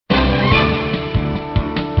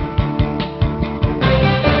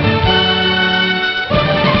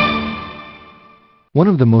One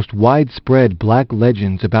of the most widespread black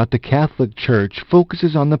legends about the Catholic Church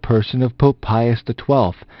focuses on the person of Pope Pius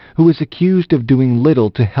XII, who is accused of doing little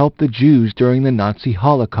to help the Jews during the Nazi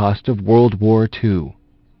Holocaust of World War II.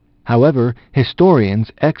 However,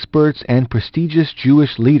 historians, experts, and prestigious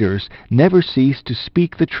Jewish leaders never cease to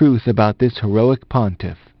speak the truth about this heroic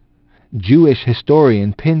pontiff. Jewish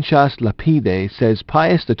historian Pinchas Lapide says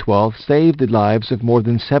Pius XII saved the lives of more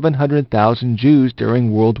than 700,000 Jews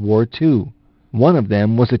during World War II. One of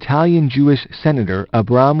them was Italian Jewish Senator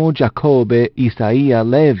Abramo Giacobbe Isaia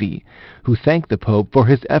Levi, who thanked the Pope for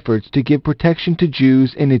his efforts to give protection to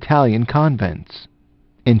Jews in Italian convents.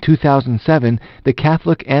 In 2007, the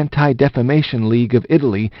Catholic Anti-Defamation League of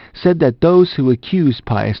Italy said that those who accuse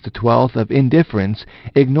Pius XII of indifference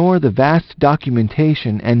ignore the vast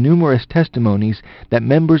documentation and numerous testimonies that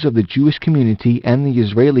members of the Jewish community and the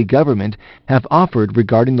Israeli government have offered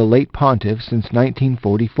regarding the late pontiff since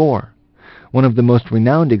 1944. One of the most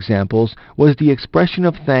renowned examples was the expression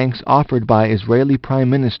of thanks offered by Israeli Prime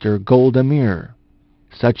Minister Golda Meir.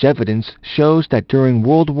 Such evidence shows that during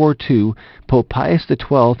World War II, Pope Pius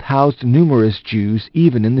XII housed numerous Jews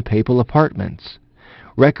even in the papal apartments.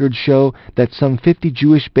 Records show that some 50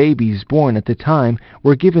 Jewish babies born at the time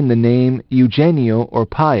were given the name Eugenio or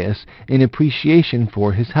Pius in appreciation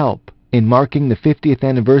for his help. In marking the 50th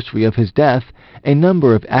anniversary of his death, a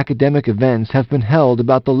number of academic events have been held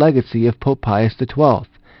about the legacy of Pope Pius XII.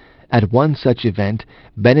 At one such event,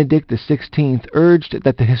 Benedict XVI urged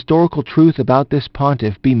that the historical truth about this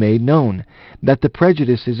pontiff be made known, that the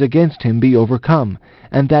prejudices against him be overcome,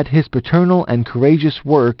 and that his paternal and courageous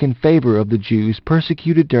work in favor of the Jews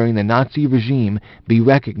persecuted during the Nazi regime be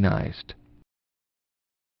recognized.